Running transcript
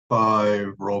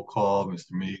5, roll call,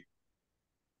 Mr. Meek.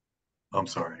 I'm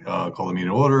sorry, call the meeting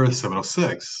to order,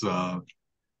 7:06.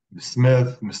 Ms.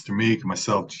 Smith, Mr. Meek, and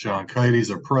myself, John Kites,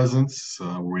 are present.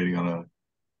 We're waiting on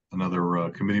another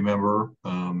committee member.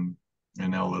 And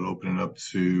now let's open it up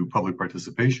to public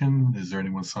participation. Is there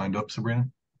anyone signed up, Sabrina?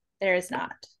 There is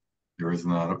not. There is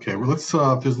not. Okay, well,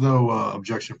 if there's no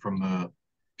objection from the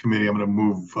committee, I'm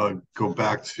going to go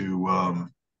back to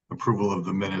approval of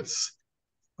the minutes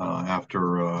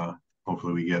after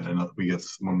hopefully we get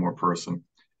one more person.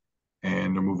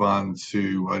 And we'll move on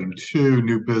to item 2,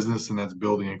 new business, and that's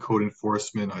building and code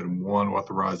enforcement. Item 1,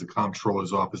 authorize the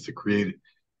comptroller's office to create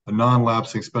a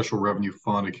non-lapsing special revenue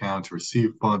fund account to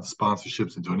receive funds,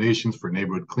 sponsorships, and donations for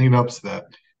neighborhood cleanups that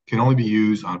can only be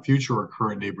used on future or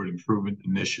current neighborhood improvement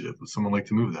initiative. Would someone like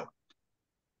to move that?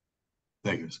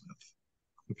 Thank you, Ms. Smith.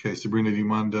 Okay, Sabrina, do you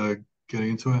mind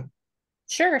getting into it?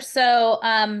 Sure. So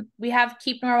we have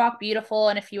Keep Norwalk Beautiful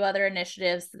and a few other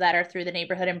initiatives that are through the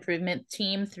neighborhood improvement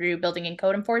team through building and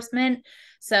code enforcement.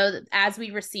 So as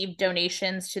we receive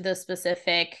donations to those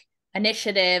specific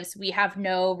initiatives, we have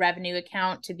no revenue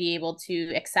account to be able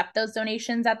to accept those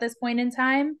donations at this point in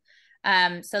time.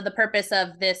 So the purpose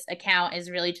of this account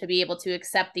is really to be able to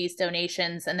accept these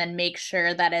donations and then make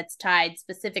sure that it's tied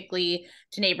specifically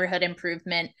to neighborhood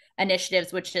improvement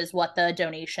initiatives, which is what the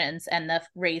donations and the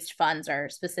raised funds are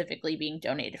specifically being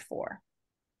donated for.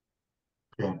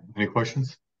 Okay. Any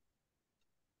questions?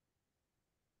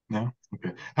 No?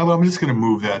 Okay. How about I'm just going to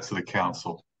move that to the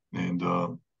council and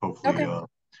hopefully Okay.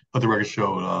 let the record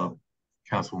show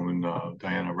Councilwoman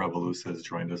Diana Revolus has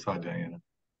joined us. Hi, Diana.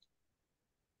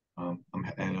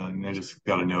 And I just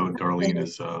got a note. Darlene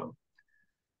is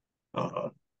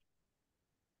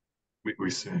we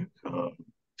said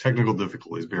technical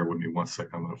difficulties. Bear with me 1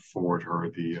 second. I'm going to forward her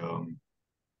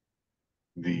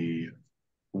the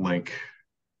link.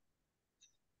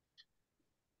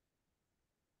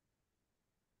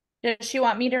 Does she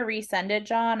want me to resend it,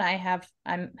 John? I have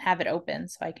it open,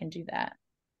 so I can do that.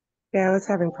 Yeah, I was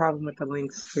having problem with the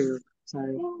links too.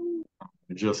 Sorry.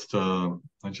 I just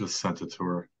sent it to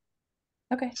her.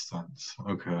 Okay. Sent.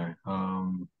 Okay.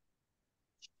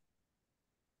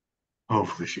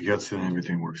 Hopefully she gets it and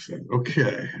everything works out.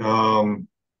 Okay.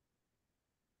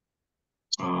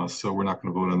 So we're not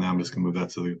going to vote on that. I'm just going to move that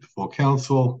to the full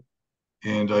council.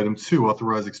 And item 2,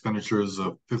 authorize expenditures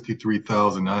of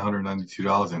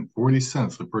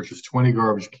 $53,992.40 to purchase 20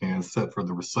 garbage cans set for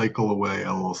the Recycle Away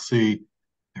LLC.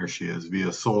 There she is,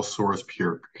 via sole source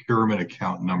procurement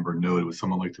account number noted. Would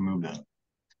someone like to move that?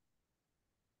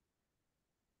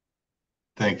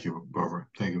 Thank you, Barbara.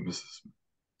 Thank you, Mrs.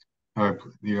 All right,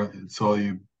 yeah, it's all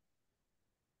you.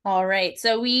 All right.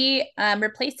 So we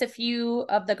replaced a few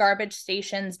of the garbage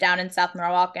stations down in South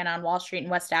Norwalk and on Wall Street and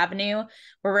West Avenue.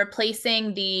 We're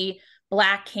replacing the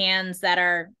black cans that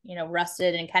are,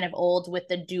 rusted and kind of old with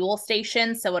the dual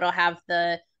stations. So it'll have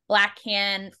the black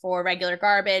can for regular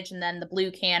garbage and then the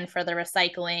blue can for the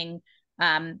recycling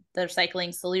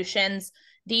solutions.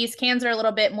 These cans are a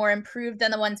little bit more improved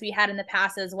than the ones we had in the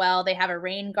past as well. They have a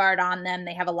rain guard on them.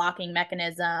 They have a locking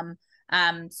mechanism.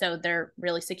 So they're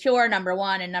really secure, number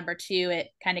one, and number two, it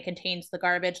kind of contains the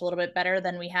garbage a little bit better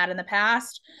than we had in the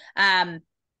past.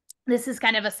 This is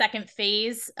kind of a second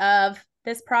phase of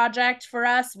this project for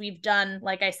us. We've done,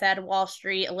 like I said, Wall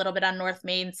Street, a little bit on North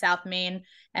Main, South Main,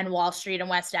 and Wall Street and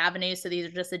West Avenue. So these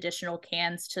are just additional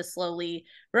cans to slowly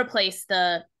replace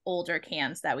the older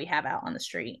cans that we have out on the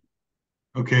street.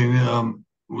 Okay, am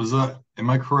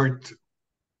I correct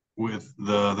with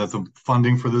that the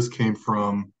funding for this came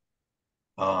from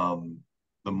the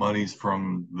monies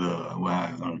from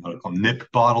I don't know how to call them, NIP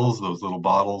bottles, those little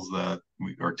bottles that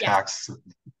are taxed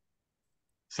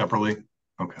separately?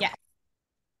 Okay. Yeah.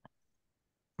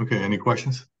 Okay, any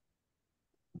questions?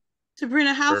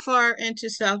 Sabrina, how far into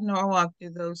South Norwalk do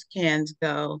those cans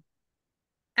go?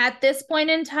 At this point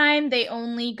in time, they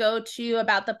only go to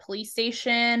about the police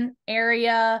station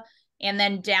area and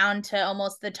then down to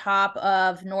almost the top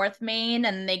of North Main,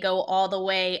 and they go all the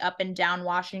way up and down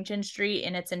Washington Street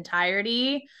in its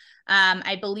entirety.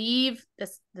 I believe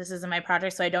this isn't my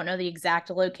project, so I don't know the exact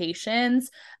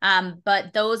locations.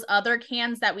 But those other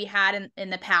cans that we had in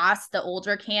the past, the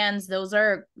older cans, those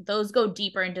go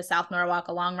deeper into South Norwalk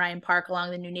along Ryan Park,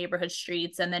 along the new neighborhood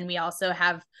streets. And then we also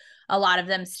have a lot of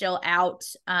them still out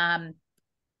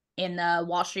in the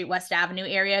Wall Street West Avenue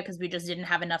area because we just didn't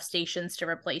have enough stations to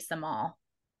replace them all.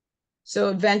 So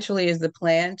eventually is the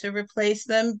plan to replace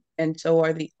them? And so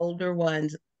are the older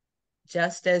ones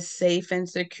just as safe and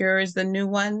secure as the new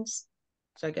ones?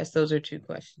 So I guess those are two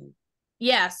questions.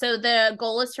 Yeah, so the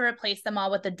goal is to replace them all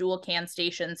with the dual can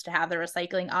stations to have the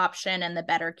recycling option and the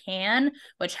better can,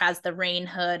 which has the rain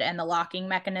hood and the locking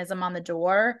mechanism on the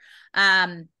door.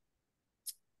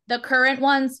 The current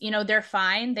ones, you know, they're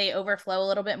fine. They overflow a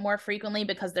little bit more frequently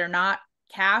because they're not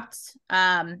capped,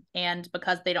 and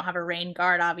because they don't have a rain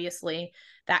guard, obviously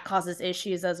that causes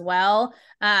issues as well.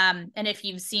 And if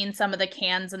you've seen some of the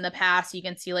cans in the past, you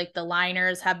can see like the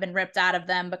liners have been ripped out of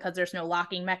them because there's no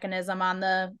locking mechanism on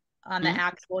the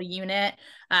actual unit.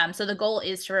 So the goal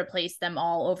is to replace them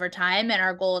all over time, and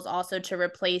our goal is also to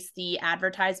replace the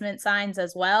advertisement signs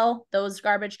as well, those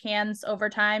garbage cans over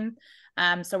time.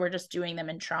 So we're just doing them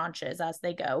in tranches as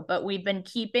they go, but we've been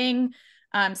keeping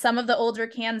some of the older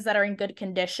cans that are in good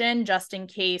condition, just in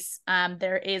case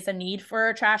there is a need for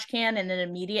a trash can and an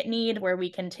immediate need where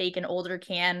we can take an older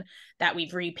can that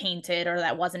we've repainted or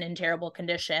that wasn't in terrible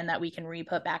condition that we can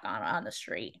re-put back on the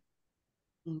street.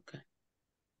 Okay.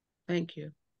 Thank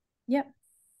you. Yep.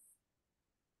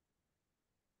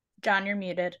 John, you're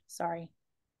muted. Sorry.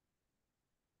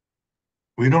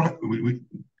 We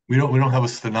don't have a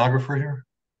stenographer here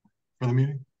for the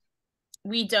meeting?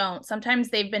 We don't. Sometimes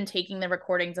they've been taking the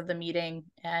recordings of the meeting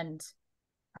and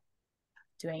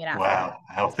doing it after. Wow,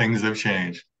 how things have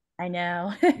changed. I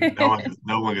know.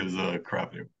 no one gives a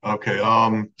crap here. Okay.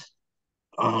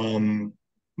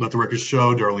 Let the record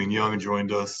show Darlene Young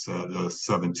joined us at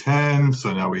 7:10.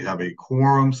 So now we have a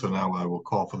quorum. So now I will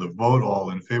call for the vote.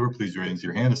 All in favor, please raise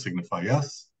your hand to signify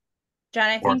yes. John,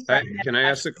 I think. Hey, can I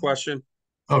ask a question?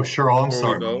 Oh, sure. I'm Before we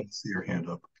sorry. I vote? see your hand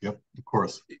up. Yep, of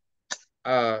course.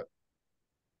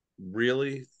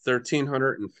 Really?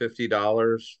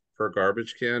 $1,350 for a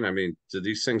garbage can? I mean, do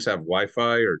these things have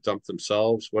Wi-Fi or dump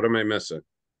themselves? What am I missing?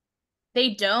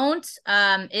 They don't.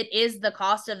 It is the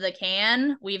cost of the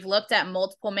can. We've looked at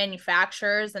multiple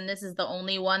manufacturers, and this is the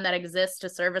only one that exists to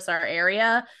service our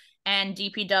area. And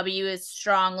DPW is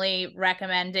strongly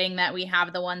recommending that we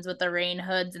have the ones with the rain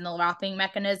hoods and the locking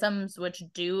mechanisms, which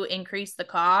do increase the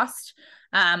cost.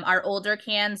 Our older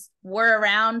cans were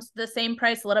around the same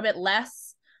price, a little bit less.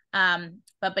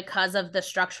 But because of the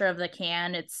structure of the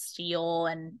can, it's steel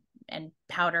and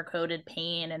powder coated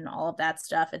paint and all of that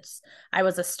stuff. I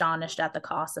was astonished at the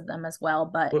cost of them as well,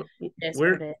 but it's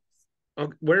what it is.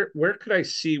 Where could I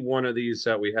see one of these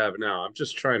that we have now? I'm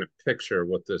just trying to picture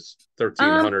what this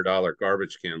 $1,300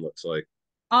 garbage can looks like.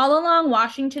 All along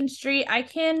Washington Street. I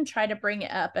can try to bring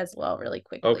it up as well really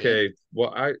quickly. Okay,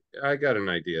 well, I got an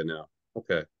idea now.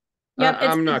 Okay. Yep,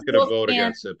 I'm not going to vote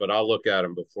against it, but I'll look at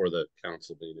them before the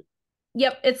council meeting.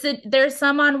 Yep, there's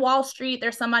some on Wall Street,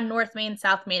 there's some on North Main,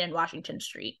 South Main, and Washington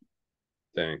Street.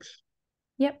 Thanks.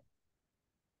 Yep.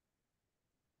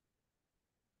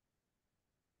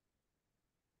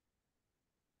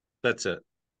 That's it.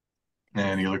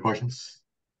 Any other questions?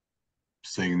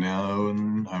 Seeing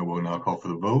none, I will now call for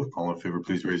the vote. All in favor,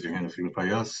 please raise your hand and signify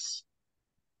yes.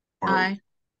 Or Aye.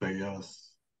 say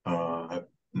yes.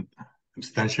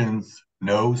 Abstentions,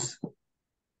 no's.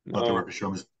 Let the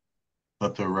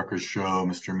record show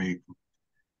Mr. Meek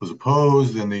was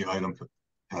opposed and the item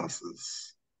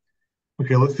passes.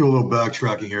 Okay, let's do a little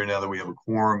backtracking here now that we have a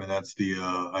quorum, and that's the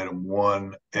item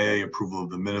 1A, approval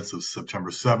of the minutes of September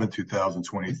 7th,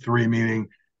 2023 meeting.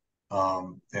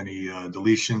 Any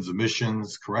deletions,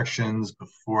 omissions, corrections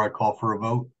before I call for a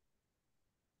vote?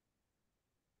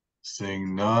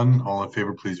 Seeing none, all in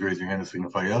favor, please raise your hand and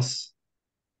signify yes.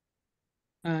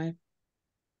 Aye.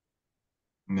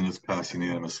 Minutes pass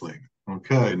unanimously.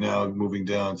 Okay, now moving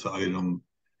down to item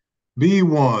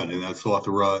B1, and that's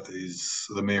authorize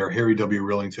the mayor, Harry W.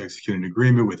 Rilling, to execute an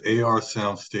agreement with AR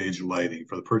Soundstage Lighting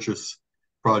for the purchase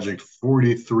project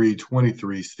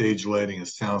 4323 stage lighting and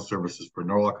sound services for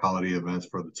Norwalk holiday events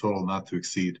for the total not to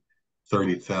exceed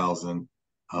 $30,000.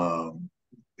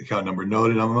 Account number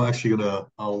noted. I'm actually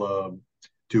I'll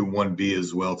do 1B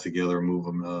as well together, move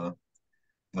them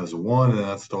as one, and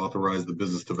that's to authorize the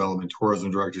business development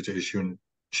tourism director to issue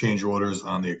change orders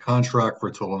on the contract for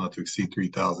a total not to exceed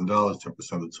 $3,000,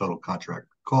 10% of the total contract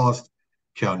cost.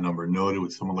 Account number noted.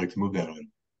 Would someone like to move that item?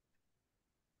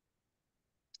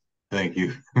 Thank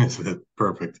you.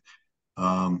 Perfect.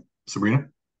 Sabrina?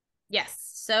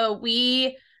 Yes. So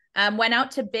we went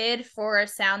out to bid for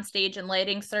soundstage and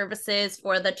lighting services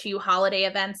for the 2 holiday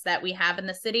events that we have in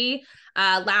the city.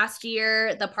 Last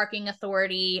year, the parking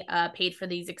authority paid for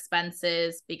these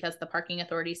expenses because the parking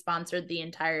authority sponsored the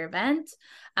entire event.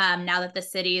 Now that the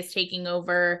city is taking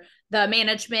over the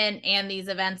management and these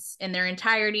events in their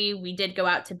entirety, we did go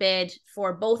out to bid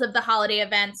for both of the holiday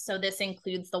events. So this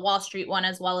includes the Wall Street one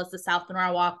as well as the South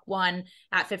Norwalk one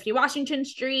at 50 Washington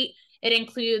Street. It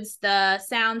includes the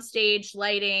sound stage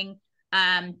lighting,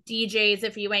 DJs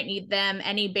if you might need them,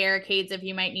 any barricades if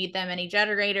you might need them, any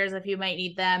generators if you might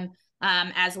need them,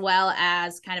 as well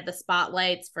as kind of the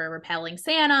spotlights for repelling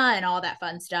Santa and all that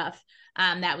fun stuff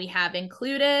that we have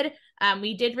included.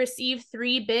 We did receive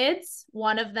 3 bids.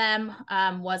 One of them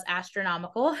was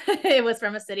astronomical. It was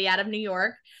from a city out of New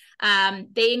York.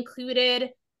 They included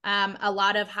a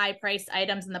lot of high-priced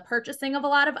items in the purchasing of a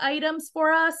lot of items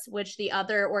for us, which the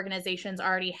other organizations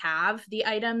already have the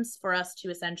items for us to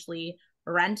essentially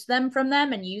rent them from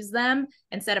them and use them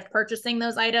instead of purchasing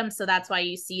those items. So that's why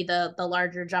you see the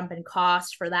larger jump in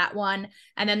cost for that one.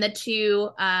 And then the 2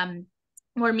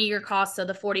 more meager costs, so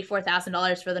the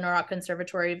 $44,000 for the Norwalk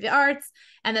Conservatory of the Arts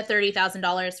and the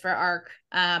 $30,000 for ARC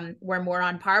were more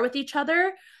on par with each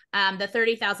other. The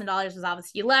 $30,000 was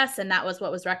obviously less, and that was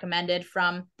what was recommended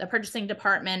from the purchasing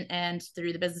department and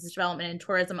through the business development and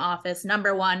tourism office.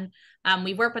 Number 1,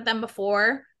 we've worked with them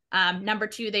before. Number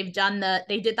 2, they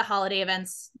did the holiday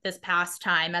events this past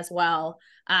time as well.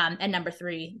 And number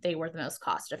 3, they were the most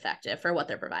cost effective for what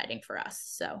they're providing for us.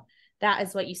 So that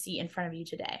is what you see in front of you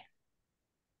today.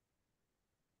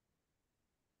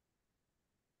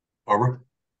 Barbara?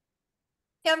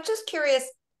 Yeah, I'm just curious.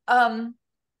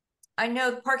 I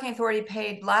know the parking authority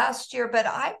paid last year, but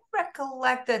I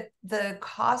recollect that the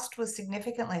cost was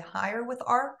significantly higher with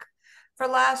ARC for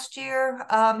last year.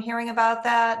 Hearing about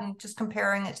that and just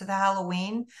comparing it to the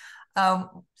Halloween,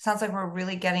 sounds like we're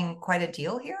really getting quite a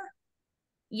deal here.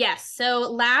 Yes. So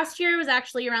last year was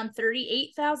actually around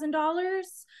 $38,000.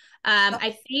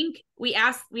 I think we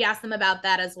asked them about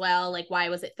that as well. Like, why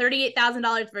was it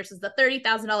 $38,000 versus the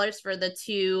 $30,000 for the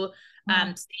 2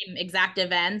 same exact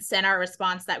events? And our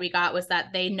response that we got was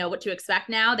that they know what to expect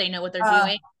now. They know what they're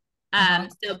doing.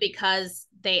 So because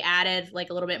they added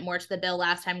like a little bit more to the bill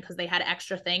last time because they had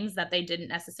extra things that they didn't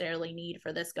necessarily need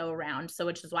for this go around. So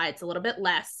which is why it's a little bit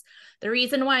less. The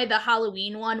reason why the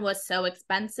Halloween one was so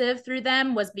expensive through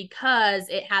them was because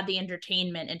it had the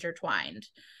entertainment intertwined.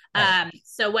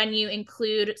 So when you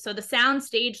include, so the sound,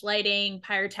 stage lighting,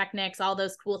 pyrotechnics, all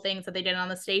those cool things that they did on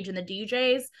the stage and the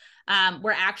DJs,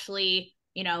 were actually,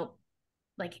 you know,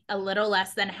 like a little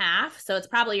less than half. So it's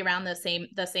probably around the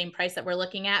same price that we're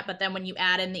looking at. But then when you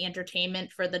add in the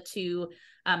entertainment for the 2,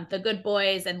 the Good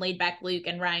Boys and Laid Back Luke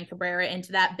and Ryan Cabrera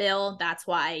into that bill, that's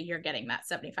why you're getting that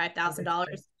 $75,000.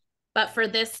 But for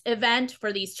this event,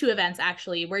 for these 2 events,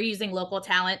 actually, we're using local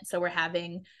talent. So we're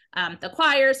having the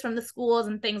choirs from the schools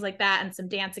and things like that, and some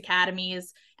dance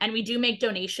academies. And we do make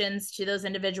donations to those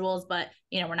individuals, but,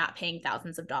 you know, we're not paying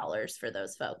thousands of dollars for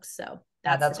those folks. So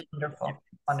that's wonderful.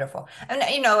 Wonderful. And,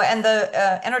 you know, and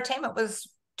the entertainment was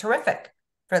terrific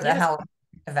for the Halloween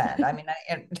event. I mean,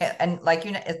 and like,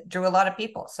 you know, it drew a lot of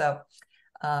people. So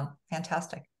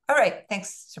fantastic. All right.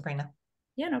 Thanks, Sabrina.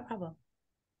 Yeah, no problem.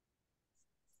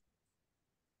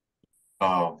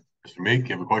 Mr. Meek,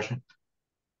 you have a question?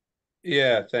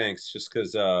 Yeah, thanks. Just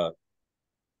because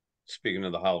speaking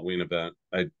of the Halloween event,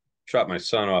 I dropped my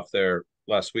son off there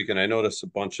last week and I noticed a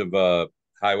bunch of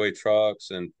highway trucks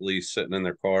and police sitting in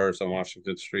their cars on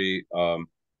Washington Street.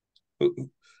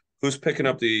 Who's picking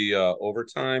up the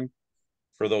overtime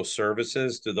for those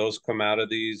services? Do those come out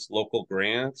of these local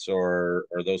grants, or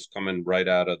are those coming right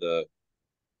out of the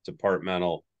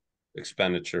departmental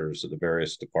expenditures of the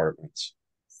various departments?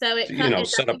 So it, you know,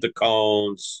 set up the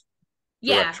cones,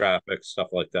 direct traffic, stuff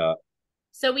like that.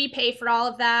 So we pay for all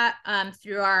of that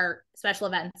through our special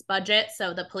events budget.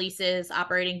 So the police's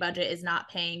operating budget is not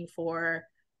paying for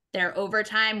their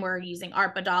overtime. We're using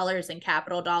ARPA dollars and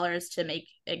capital dollars to make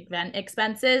event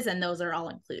expenses, and those are all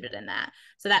included in that.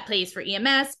 So that pays for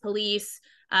EMS, police,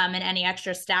 and any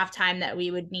extra staff time that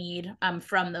we would need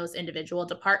from those individual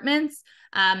departments.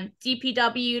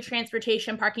 DPW,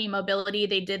 transportation, parking, and mobility,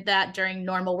 they did that during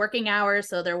normal working hours,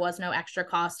 so there was no extra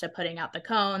cost to putting out the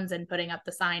cones and putting up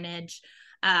the signage.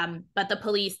 But the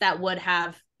police that would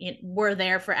have, you know, were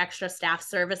there for extra staff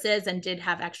services and did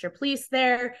have extra police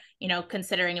there, you know,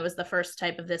 considering it was the first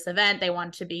type of this event, they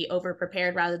wanted to be over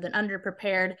prepared rather than under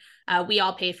prepared. We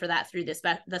all pay for that through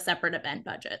the separate event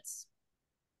budgets.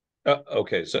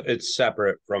 Okay, so it's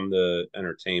separate from the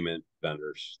entertainment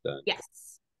vendors then?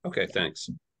 Yes. Okay, thanks.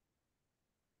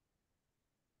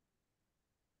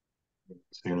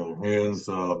 Seeing other hands,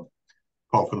 call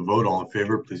for the vote. All in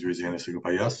favor, please raise your hand and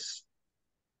signify yes.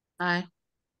 Aye.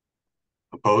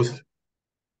 Opposed?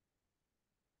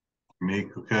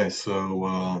 Meek. Okay,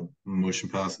 so motion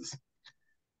passes.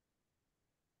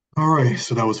 All right,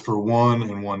 so that was for 1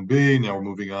 and 1B. Now we're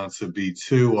moving on to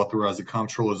B2. Authorize the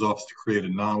Comptroller's Office to create a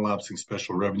non-lapsing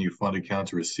special revenue fund account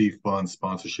to receive funds,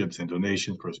 sponsorships, and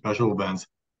donations for special events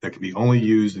that can be only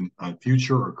used on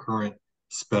future or current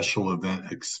special event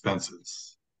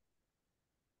expenses.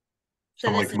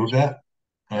 Someone like this to move that?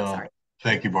 Oh, sorry.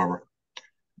 Thank you, Barbara.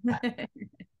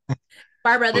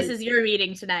 Barbara, this Please. is your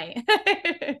meeting tonight.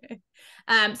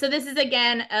 So this is,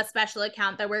 again, a special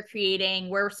account that we're creating.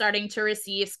 We're starting to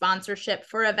receive sponsorship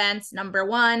for events, number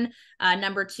one.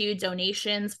 Number two,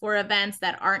 donations for events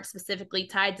that aren't specifically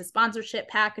tied to sponsorship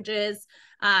packages.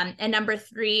 And number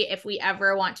three, if we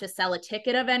ever want to sell a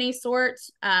ticket of any sort,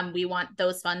 we want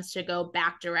those funds to go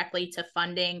back directly to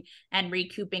funding and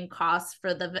recouping costs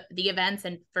for the events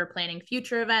and for planning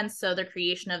future events. So the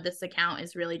creation of this account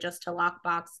is really just to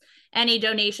lockbox any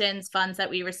donations, funds that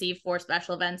we receive for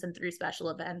special events and through special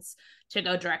events to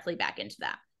go directly back into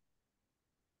that.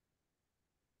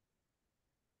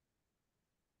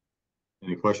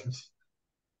 Any questions?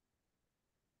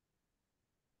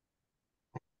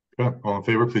 Okay, all in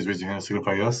favor, please raise your hand and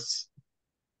signify yes.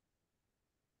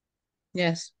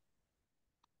 Yes.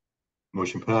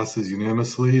 Motion passes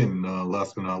unanimously. And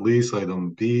last but not least,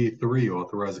 item B3,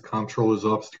 authorize the comptroller's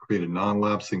office to create a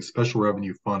non-lapsing special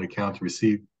revenue fund account to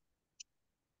receive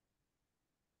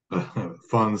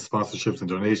funds, sponsorships, and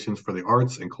donations for the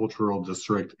Arts and Cultural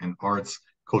District and Arts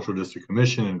Cultural District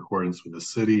Commission in accordance with the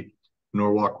City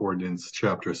Norwalk Ordinance,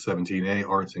 Chapter 17A,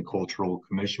 Arts and Cultural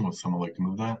Commission. Would someone like to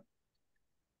move that?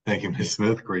 Thank you, Ms.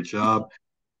 Smith. Great job.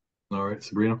 All right,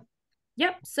 Sabrina.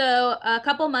 Yep. So a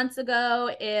couple months ago,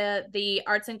 the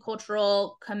Arts and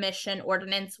Cultural Commission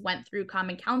ordinance went through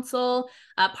Common Council.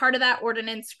 Part of that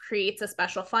ordinance creates a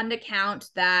special fund account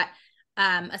that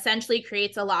essentially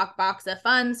creates a lockbox of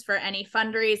funds for any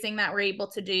fundraising that we're able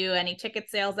to do, any ticket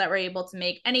sales that we're able to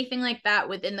make, anything like that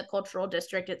within the cultural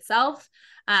district itself,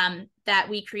 that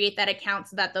we create that account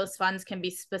so that those funds can be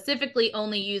specifically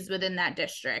only used within that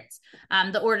district.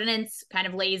 The ordinance kind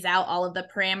of lays out all of the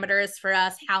parameters for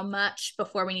us, how much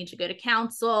before we need to go to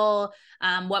council,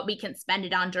 what we can spend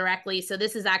it on directly. So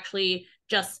this is actually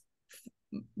just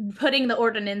putting the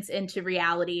ordinance into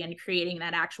reality and creating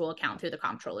that actual account through the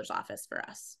comptroller's office for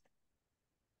us.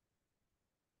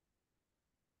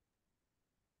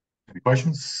 Any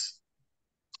questions?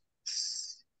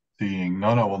 Seeing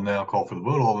none, I will now call for the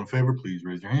vote. All in favor, please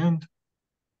raise your hand.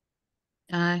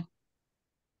 Aye.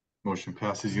 Motion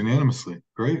passes unanimously.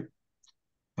 Great.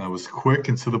 That was quick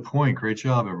and to the point. Great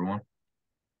job, everyone.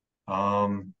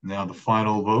 Now the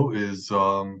final vote is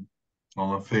all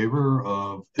in favor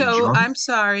of So adjournment. I'm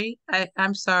sorry.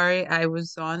 I'm sorry. I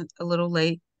was on a little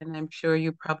late, and I'm sure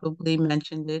you probably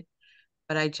mentioned it,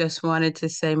 but I just wanted to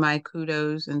say my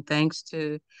kudos and thanks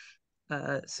to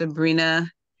Sabrina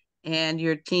and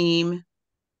your team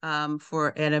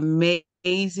for an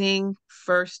amazing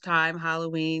first time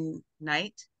Halloween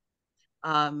night.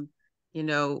 You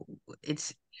know,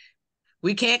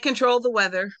 we can't control the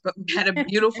weather, but we had a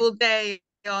beautiful day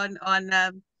on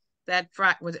that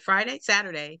was it Friday?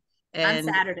 Saturday. And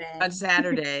on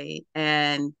Saturday.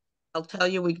 And I'll tell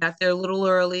you, we got there a little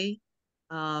early.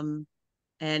 And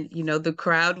you know, the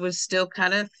crowd was still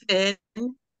kind of thin.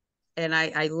 And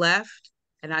I left,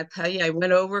 and I tell you, I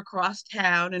went over across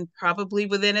town, and probably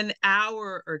within an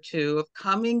hour or two of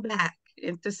coming back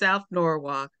into South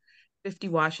Norwalk, 50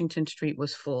 Washington Street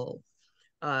was full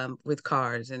with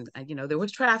cars. And, you know, there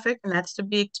was traffic, and that's to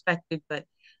be expected. But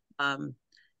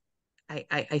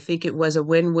I think it was a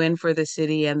win-win for the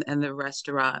city and the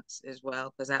restaurants as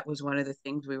well, because that was one of the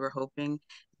things we were hoping,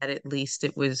 that at least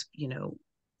it was, you know,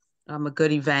 a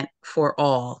good event for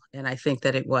all. And I think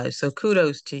that it was. So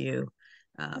kudos to you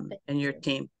and your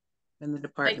team and the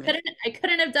department. I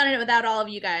couldn't have done it without all of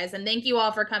you guys. And thank you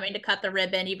all for coming to cut the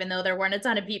ribbon, even though there weren't a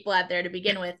ton of people out there to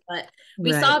begin with. But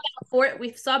we saw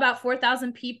about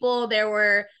 4,000 people. There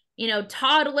were, you know,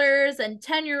 toddlers and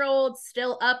 10-year-olds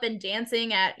still up and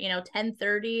dancing at, you know,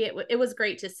 10:30. It was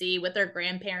great to see with their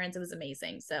grandparents. It was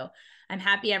amazing. So I'm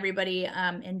happy everybody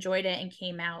enjoyed it and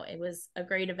came out. It was a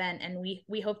great event, and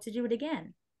we hope to do it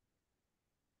again.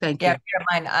 Thank you. Yeah, if you don't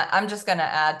mind, I'm just going to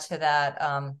add to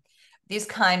that. These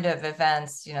kind of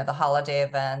events, you know, the holiday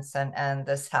events and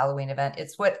this Halloween event,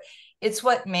 it's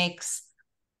what makes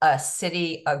a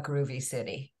city a groovy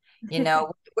city. You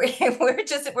know,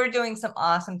 we're doing some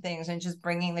awesome things and just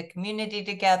bringing the community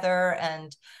together,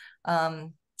 and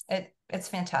it's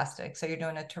fantastic. So you're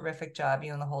doing a terrific job,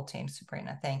 you and the whole team,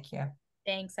 Sabrina. Thank you.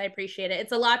 Thanks. I appreciate it.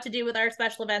 It's a lot to do with our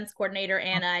special events coordinator,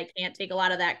 Anna. I can't take a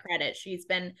lot of that credit. She's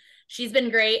been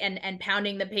great and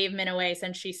pounding the pavement away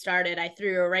since she started. I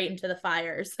threw her right into the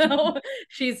fire. So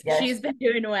she's been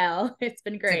doing well. It's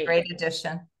been great. It's a great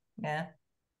addition. Yeah.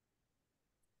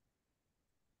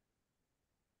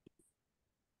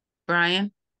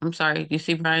 Brian, I'm sorry. You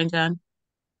see Brian, John?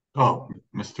 Oh,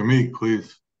 Mr. Meek,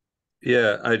 please.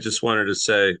 Yeah, I just wanted to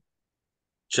say,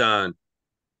 John,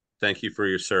 Thank you for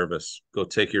your service. Go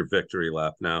take your victory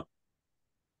lap now.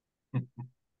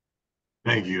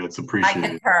 Thank you. That's I appreciated.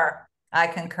 concur. I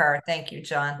concur. Thank you,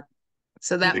 John.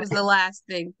 So that was the last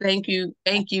thing. Thank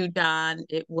you, Don.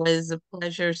 It was a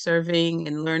pleasure serving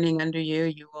and learning under you.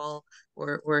 You all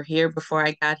were here before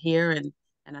I got here, and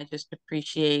I just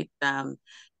appreciate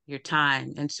your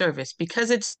time and service, because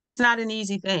it's not an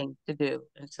easy thing to do.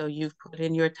 And so you've put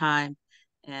in your time,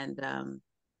 and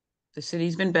the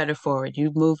city's been better for it.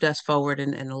 You've moved us forward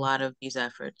in a lot of these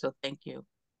efforts. So thank you.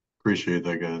 Appreciate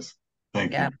that, guys.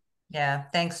 Thank Yeah. you. Yeah.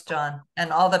 Thanks, John.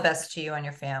 And all the best to you and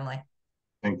your family.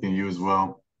 Thank you as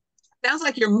well. Sounds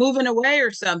like you're moving away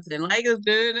or something. Like it's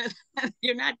doing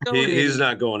you're not going He's anywhere.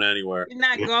 not going anywhere. You're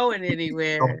not going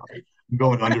anywhere. I'm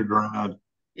going underground.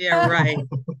 Yeah, right.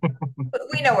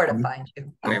 We know where to find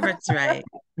you. That's right.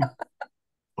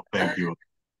 Thank you.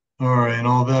 All right. And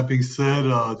all that being said, do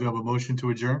you have a motion to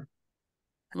adjourn?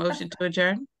 Motion to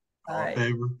adjourn. All All in right.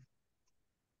 favor?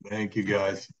 Thank you,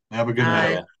 guys. Have a good All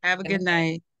night. right. Have a good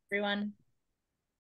night. Everyone.